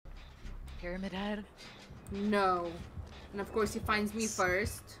Pyramid Head? No. And of course he finds me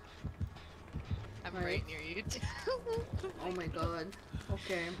first. I'm right near you too. Oh my god.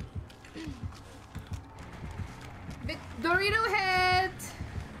 Okay. Dorito head!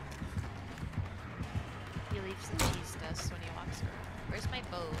 He leaves the cheese dust when he walks around. Where's my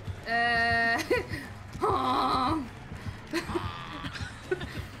boat?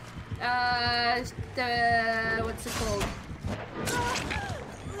 What's it called?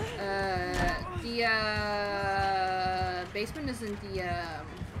 The basement is in the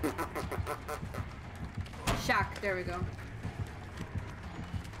shack. There we go.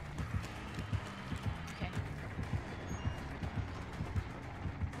 Okay.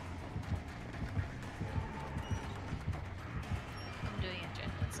 I'm doing a gen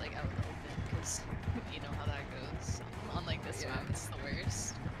that's like out in the open because you know how that goes. On like this map, it's the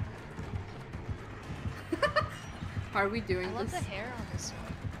worst. Are we doing I love this? the hair on this one.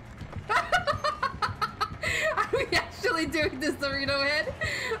 Are we actually doing this, Dorito head?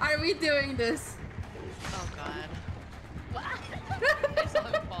 Are we doing this? Oh god. I saw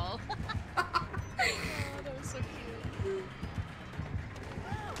him fall. Oh, that was so cute.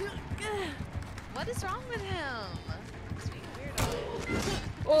 What is wrong with him? He's being weirdo.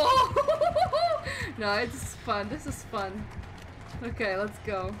 Oh! No, it's fun. This is fun. Okay, let's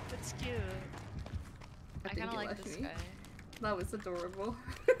go. It's cute. I kind of like this guy. That was adorable.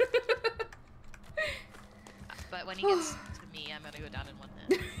 But when he gets to me, I'm gonna go down in one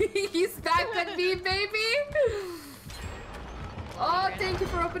hit. He's back at me, baby! Oh, thank you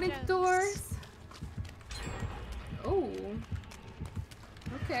for opening the doors. Oh.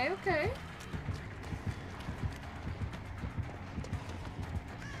 Okay, okay.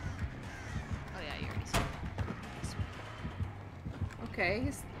 Oh yeah, you already said that. Okay,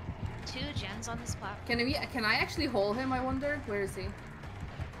 he's... 2 gens on this platform. Can I actually hold him, I wonder? Where is he?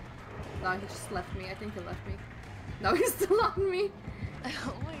 No, he just left me. I think he left me. No, he's still on me.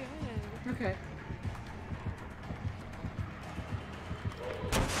 Oh my god. Okay.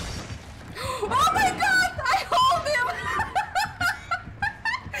 Oh my god! I hold him!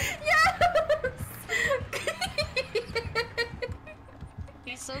 Yes!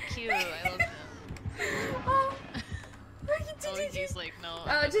 He's so cute. I love him. Oh. He's like, no.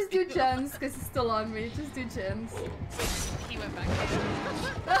 Just do gens, because he's still on me. Just do gens. He went back.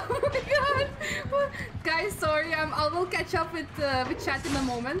 Oh my god! Guys, sorry. I will catch up with chat in a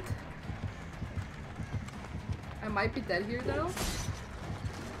moment. I might be dead here though.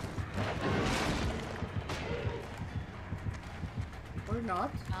 Or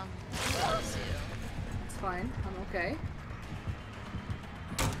not. It's fine. I'm okay.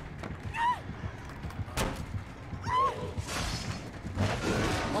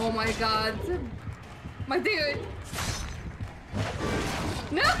 Oh my god. My dude.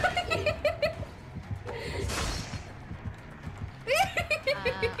 No!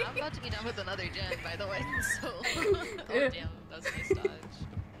 I'm about to be done with another gen, by the way, so... Oh damn, that was a nice dodge.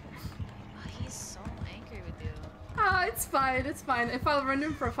 Oh, he's so angry with you. Ah, it's fine, it's fine. If I'll run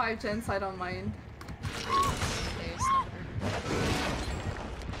him for 5 gens, I don't mind. There's number.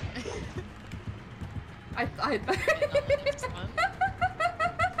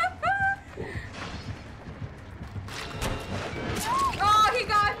 Oh, he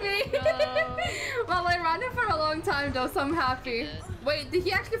got me! No. Well, I ran it for a long time though, so I'm happy. Wait, did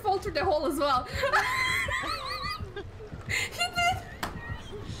he actually fall through the hole as well? He did!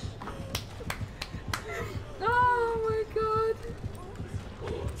 Oh my god.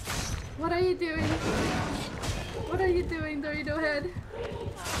 What are you doing? What are you doing, Dorito head?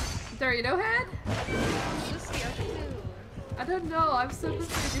 Dorito head? Who's the other two? I don't know, I'm so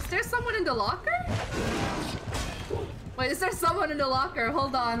confused. Is there someone in the locker? Wait, is there someone in the locker?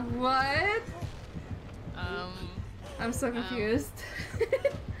 Hold on, what? I'm so confused.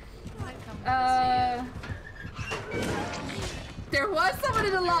 There was someone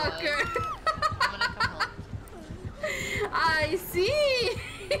in the locker! I'm gonna come help. I see!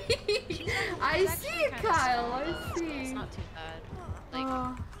 I see, Kyle, I see. It's not too bad. Like,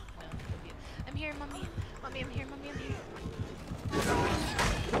 no, I'm here, mommy. Mommy, I'm here, mommy, I'm here.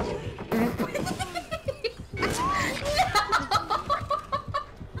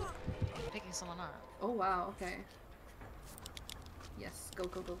 Picking someone up. Oh wow, okay. Yes, go,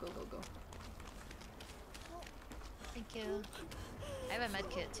 go, go, go, go, go. Thank you. I have a med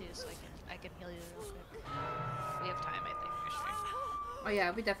kit too, so I can heal you real quick. We have time, I think, for sure. Oh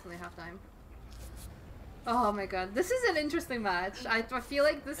yeah, we definitely have time. Oh my god, this is an interesting match. I feel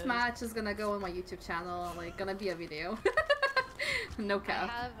like this match is gonna go on my YouTube channel, like gonna be a video. No cap.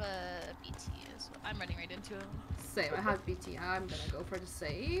 I have a BT as well. I'm running right into him. Same, I have BT. I'm gonna go for the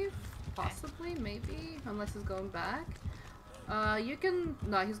save. Possibly, maybe, unless he's going back. You can...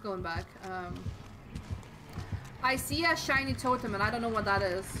 No, he's going back. I see a shiny totem and I don't know what that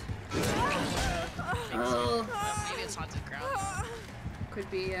is. Oh. Maybe it's haunted ground. Could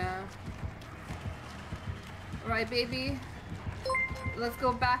be, Right, baby. Let's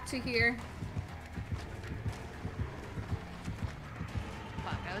go back to here.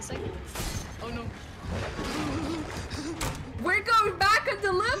 Fuck, I was like... Oh no. We're going back on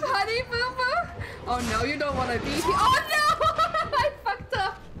the lift, honey, boo-boo! Oh no, you don't want to be here. Oh no! I fucked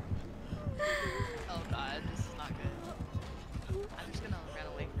up! Oh god, this is not good. I'm just gonna run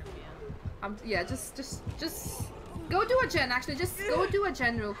away from you. Yeah, just go do a gen, actually. Just go do a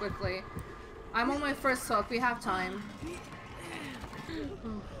gen real quickly. I'm on my first hook, we have time.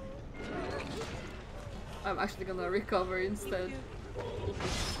 I'm actually gonna recover instead.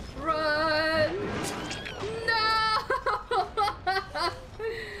 Run! No!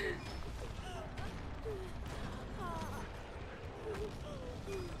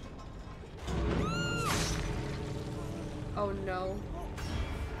 Oh no.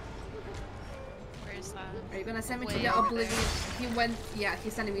 Where is that? Are you gonna send me to Way the over oblivion? there. He went, yeah,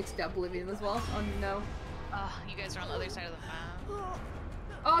 he's sending me to the oblivion as well. Oh no. You guys are on the other side of the map.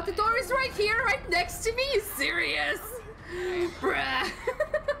 Oh, the door is right here, right next to me. You serious? Bruh.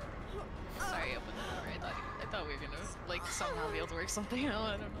 Sorry, open the door. I thought we were gonna like somehow be able to work something out.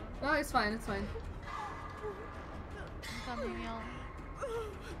 I don't know. No, it's fine. It's fine. I'm coming, y'all.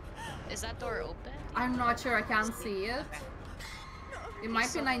 Is that door open? I'm not sure. I can't see it. Okay. It might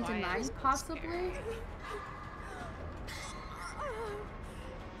so be 99, quiet, so possibly. scary.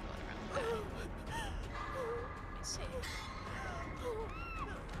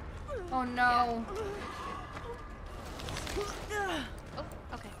 Oh no. Oh,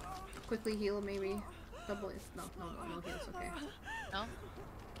 okay. Quickly heal, maybe. Double is no heals. Okay. No?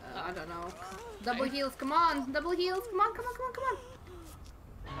 I don't know. Double heals. Come on. Double heals. Come on. Come on. Come on. Come on.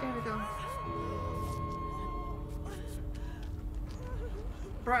 There we go.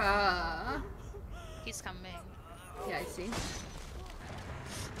 Bruh. He's coming. Yeah, I see.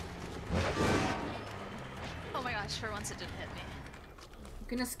 Oh my gosh, for once it didn't hit me. You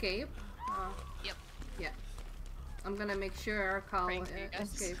can escape. Yep. Yeah. I'm gonna make sure Carl Praying for you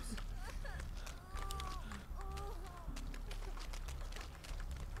guys. escapes.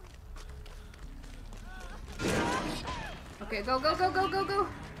 Okay, go, go, go, go, go, go!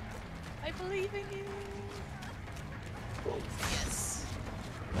 I believe in you. Yes.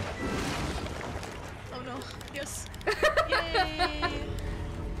 Oh no. Yes. Yay.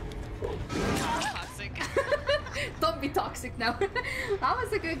 Toxic. Don't be toxic now. That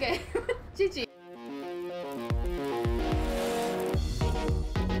was a good game. GG.